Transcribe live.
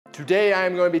Today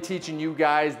I'm going to be teaching you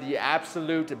guys the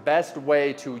absolute best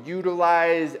way to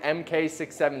utilize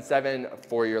MK677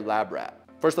 for your lab rat.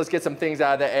 First, let's get some things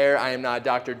out of the air. I am not a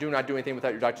doctor. Do not do anything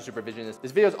without your doctor's supervision.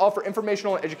 This video is all for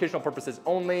informational and educational purposes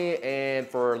only and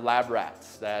for lab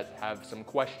rats that have some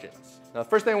questions. Now, the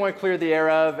first thing I want to clear the air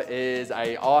of is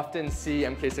I often see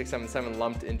MK677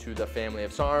 lumped into the family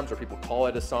of SARMs, or people call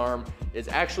it a SARM. It's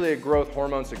actually a growth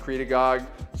hormone secretagogue,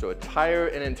 so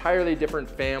an entirely different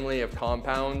family of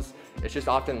compounds. It's just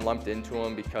often lumped into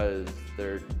them because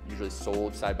they're usually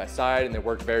sold side by side and they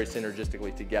work very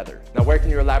synergistically together. Now, where can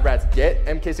your lab rats get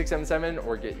MK677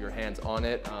 or get your hands on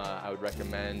it? I would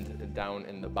recommend down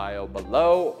in the bio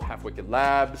below, Half-Wicked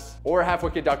Labs or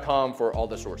halfwicked.com for all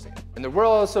the sourcing. And there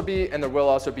will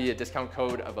also be a discount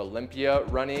code of Olympia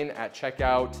running at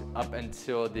checkout up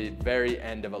until the very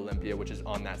end of Olympia, which is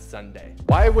on that Sunday.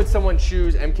 Why would someone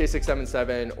choose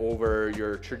MK677 over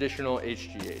your traditional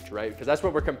HGH, right? Because that's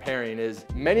what we're comparing. Is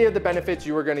many of the benefits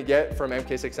you are going to get from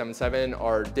MK677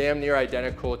 are damn near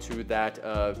identical to that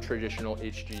of traditional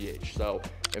HGH. So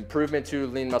improvement to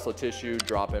lean muscle tissue,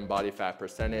 drop in body fat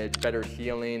percentage, better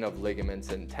healing of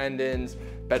ligaments and tendons,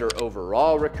 better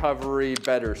overall recovery,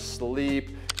 better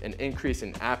sleep, an increase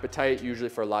in appetite, usually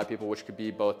for a lot of people, which could be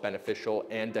both beneficial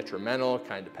and detrimental,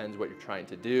 kind of depends what you're trying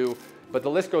to do. But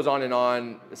the list goes on and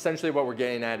on. Essentially what we're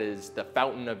getting at is the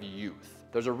fountain of youth.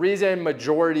 There's a reason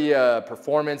majority of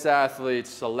performance athletes,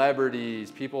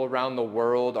 celebrities, people around the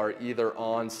world are either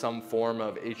on some form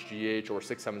of HGH or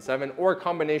 677 or a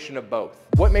combination of both.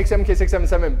 What makes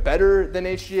MK677 better than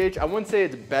HGH? I wouldn't say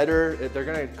it's better. They're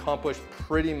gonna accomplish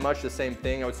pretty much the same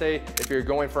thing. I would say if you're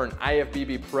going for an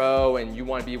IFBB Pro and you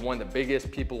wanna be one of the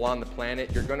biggest people on the planet,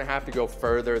 you're gonna have to go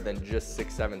further than just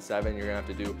 677. You're gonna have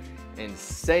to do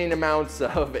insane amounts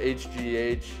of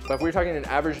HGH. But if we're talking an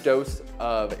average dose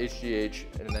of HGH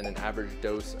and then an average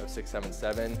dose of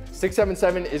 677,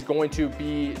 677 is going to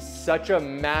be such a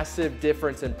massive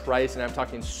difference in price, and I'm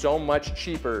talking so much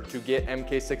cheaper to get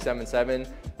MK677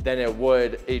 than it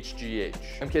would HGH.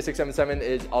 MK677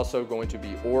 is also going to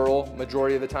be oral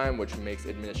majority of the time, which makes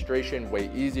administration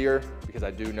way easier because I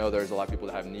do know there's a lot of people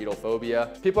that have needle phobia.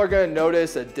 People are gonna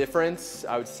notice a difference.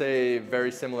 I would say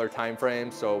very similar time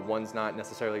frames, so one's not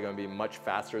necessarily gonna be much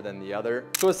faster than the other.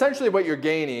 So essentially what you're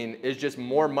gaining is just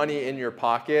more money in your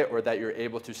pocket or that you're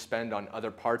able to spend on other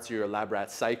parts of your lab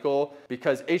rat cycle,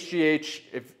 because HGH,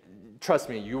 trust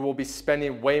me, you will be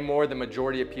spending way more than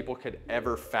majority of people could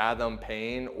ever fathom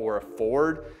paying or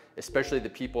afford, especially the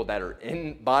people that are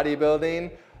in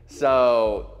bodybuilding.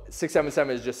 So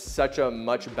 677 is just such a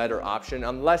much better option,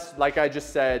 unless, like I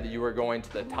just said, you were going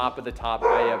to the top of the top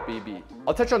IFBB.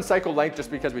 I'll touch on cycle length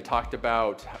just because we talked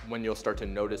about when you'll start to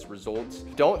notice results.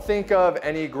 Don't think of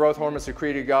any growth hormone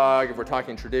secretagogue if we're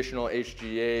talking traditional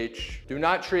HGH. Do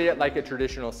not treat it like a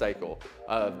traditional cycle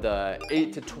of the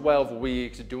 8 to 12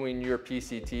 weeks doing your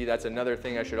PCT. That's another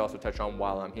thing I should also touch on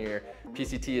while I'm here.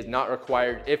 PCT is not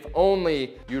required if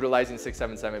only utilizing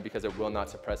 677 because it will not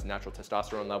suppress natural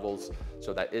testosterone levels.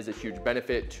 So that is a huge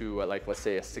benefit to like, let's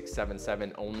say a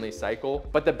 677 only cycle.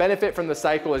 But the benefit from the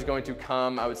cycle is going to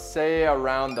come, I would say,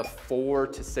 around the 4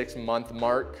 to 6 month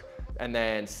mark, and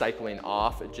then cycling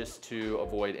off just to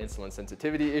avoid insulin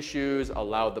sensitivity issues,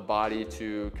 allow the body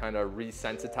to kind of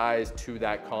resensitize to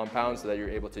that compound so that you're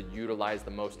able to utilize the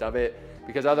most of it.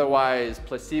 Because otherwise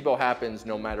placebo happens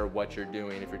no matter what you're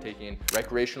doing. If you're taking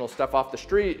recreational stuff off the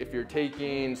street, if you're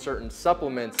taking certain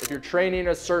supplements, if you're training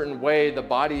a certain way, the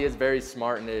body is very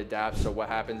smart and it adapts. So what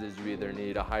happens is you either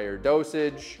need a higher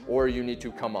dosage or you need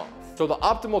to come off. So the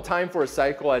optimal time for a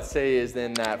cycle, I'd say, is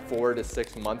in that 4 to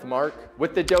 6 month mark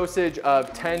with the dosage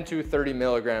of 10 to 30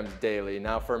 milligrams daily.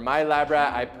 Now for my lab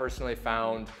rat, I personally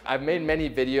found, I've made many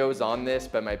videos on this,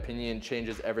 but my opinion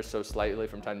changes ever so slightly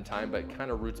from time to time, but it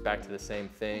kind of roots back to the same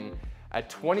thing. At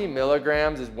 20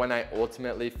 milligrams is when I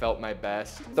ultimately felt my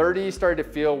best. 30 started to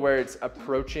feel where it's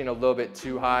approaching a little bit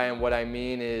too high, and what I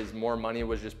mean is more money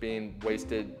was just being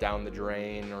wasted down the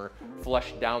drain or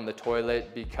flushed down the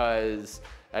toilet, because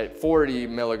at 40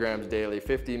 milligrams daily,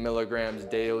 50 milligrams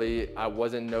daily, I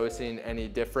wasn't noticing any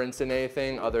difference in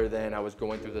anything other than I was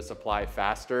going through the supply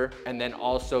faster. And then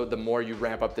also the more you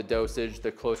ramp up the dosage,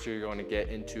 the closer you're going to get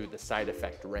into the side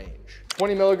effect range.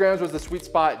 20 milligrams was the sweet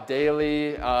spot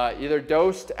daily, either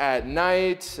dosed at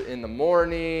night, in the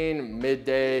morning,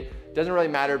 midday. It doesn't really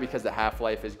matter because the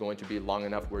half-life is going to be long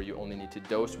enough where you only need to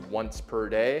dose once per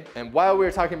day. And while we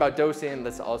were talking about dosing,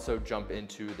 let's also jump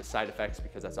into the side effects,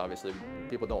 because that's obviously,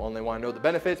 people don't only want to know the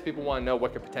benefits, people want to know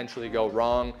what could potentially go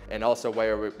wrong. And also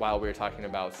while we were talking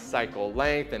about cycle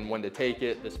length and when to take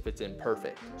it, this fits in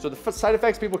perfect. So the side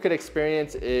effects people could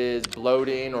experience is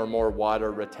bloating or more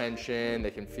water retention.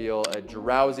 They can feel a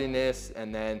drowsiness,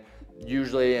 and then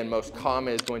usually and most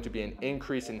common is going to be an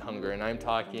increase in hunger. And I'm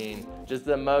talking just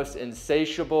the most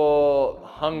insatiable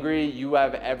hungry you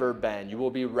have ever been. You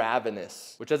will be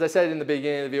ravenous, which, as I said in the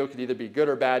beginning of the video, could either be good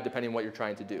or bad depending on what you're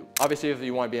trying to do. Obviously, if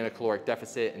you want to be in a caloric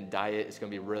deficit and diet, it's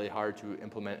going to be really hard to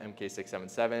implement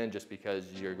MK677 just because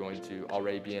you're going to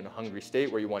already be in a hungry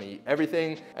state where you want to eat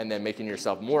everything, and then making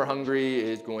yourself more hungry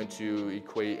is going to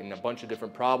equate in a bunch of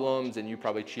different problems and you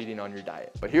probably cheating on your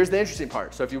diet. But here's the interesting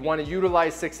part. So if you want to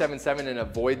utilize 677 and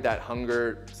avoid that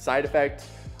hunger side effect,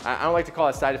 I don't like to call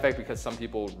it a side effect because some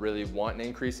people really want an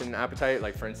increase in appetite.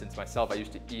 Like for instance, myself, I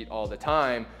used to eat all the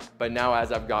time, but now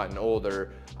as I've gotten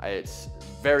older, it's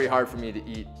very hard for me to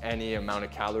eat any amount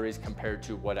of calories compared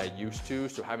to what I used to.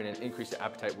 So having an increased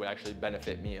appetite would actually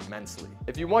benefit me immensely.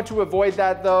 If you want to avoid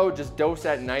that though, just dose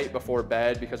at night before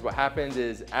bed, because what happens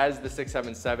is as the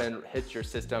 677 hits your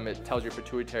system, it tells your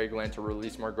pituitary gland to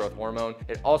release more growth hormone.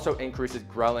 It also increases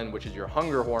ghrelin, which is your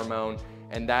hunger hormone.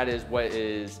 And that is what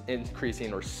is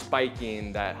increasing or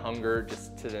spiking that hunger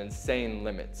just to the insane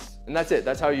limits. And that's it,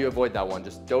 that's how you avoid that one.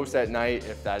 Just dose at night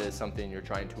if that is something you're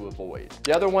trying to avoid.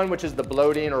 The other one, which is the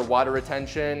bloating or water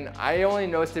retention, I only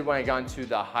noticed it when I got into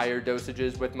the higher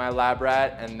dosages with my lab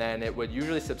rat, and then it would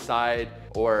usually subside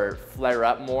or flare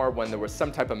up more when there was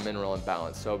some type of mineral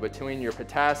imbalance. So between your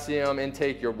potassium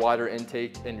intake, your water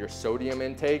intake, and your sodium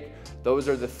intake, those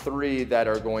are the three that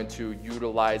are going to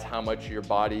utilize how much your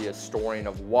body is storing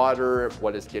of water,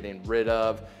 what it's getting rid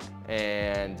of.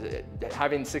 And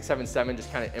having 677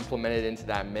 just kind of implemented into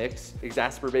that mix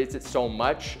exacerbates it so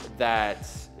much that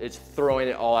it's throwing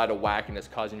it all out of whack and it's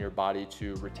causing your body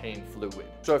to retain fluid.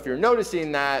 So if you're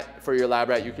noticing that for your lab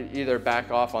rat, you could either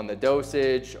back off on the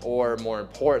dosage, or more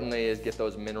importantly is get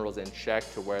those minerals in check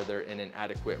to where they're in an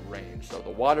adequate range. So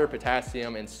the water,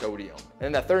 potassium, and sodium.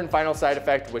 And the third and final side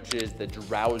effect, which is the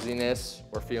drowsiness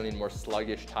or feeling more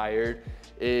sluggish, tired,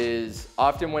 is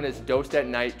often when it's dosed at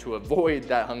night to avoid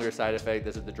that hunger side effect,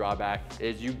 this is the drawback,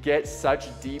 is you get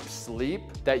such deep sleep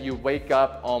that you wake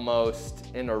up almost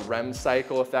in a REM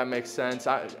cycle, if that makes sense.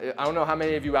 I don't know how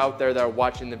many of you out there that are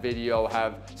watching the video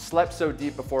have slept so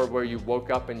deep before where you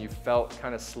woke up and you felt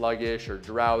kind of sluggish or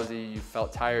drowsy, you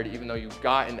felt tired even though you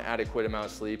got an adequate amount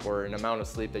of sleep, or an amount of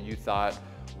sleep that you thought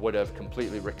would have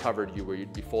completely recovered you, where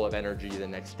you'd be full of energy the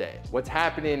next day. What's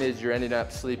happening is you're ending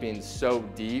up sleeping so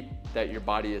deep that your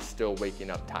body is still waking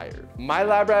up tired. My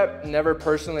lab rat never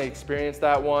personally experienced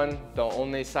that one. The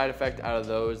only side effect out of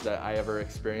those that I ever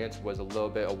experienced was a little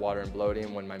bit of water and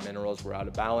bloating when my minerals were out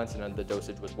of balance and then the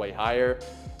dosage was way higher.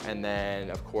 And then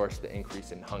of course the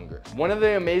increase in hunger. One of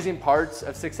the amazing parts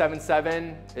of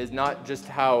 677 is not just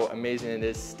how amazing it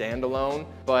is standalone,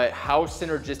 but how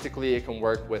synergistically it can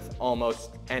work with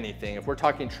almost anything. If we're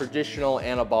talking traditional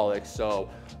anabolics, so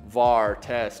VAR,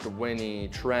 Test, Winnie,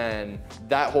 Tren,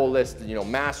 that whole list, you know,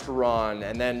 Masteron,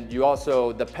 and then you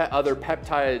also, the other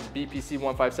peptides,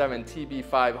 BPC157,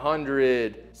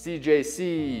 TB500,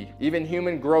 CJC, even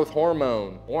human growth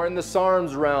hormone, or in the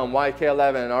SARMs realm,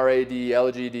 YK11, RAD,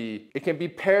 LGD. It can be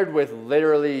paired with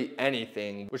literally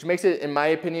anything, which makes it, in my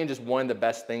opinion, just one of the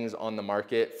best things on the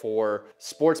market for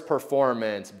sports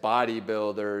performance,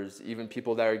 bodybuilders, even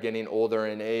people that are getting older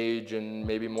in age and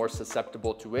maybe more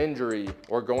susceptible to injury,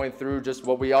 or going through just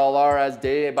what we all are as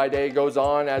day by day goes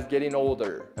on as getting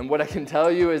older. And what I can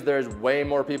tell you is there's way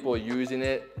more people using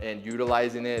it and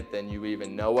utilizing it than you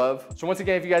even know of. So once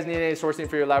again, if you guys need any sourcing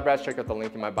for your lab rats, check out the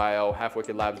link in my bio,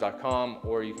 halfwickedlabs.com,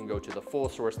 or you can go to the full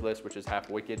source list, which is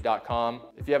halfwicked.com.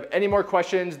 If you have any more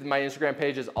questions, my Instagram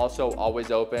page is also always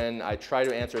open. I try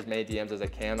to answer as many DMs as I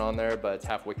can on there, but it's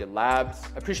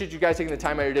halfwickedlabs. I appreciate you guys taking the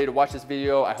time out of your day to watch this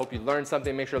video. I hope you learned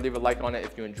something. Make sure to leave a like on it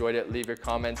if you enjoyed it. Leave your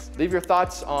comments. Leave your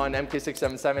thoughts on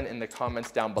MK677 in the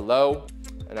comments down below,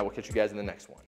 and I will catch you guys in the next one.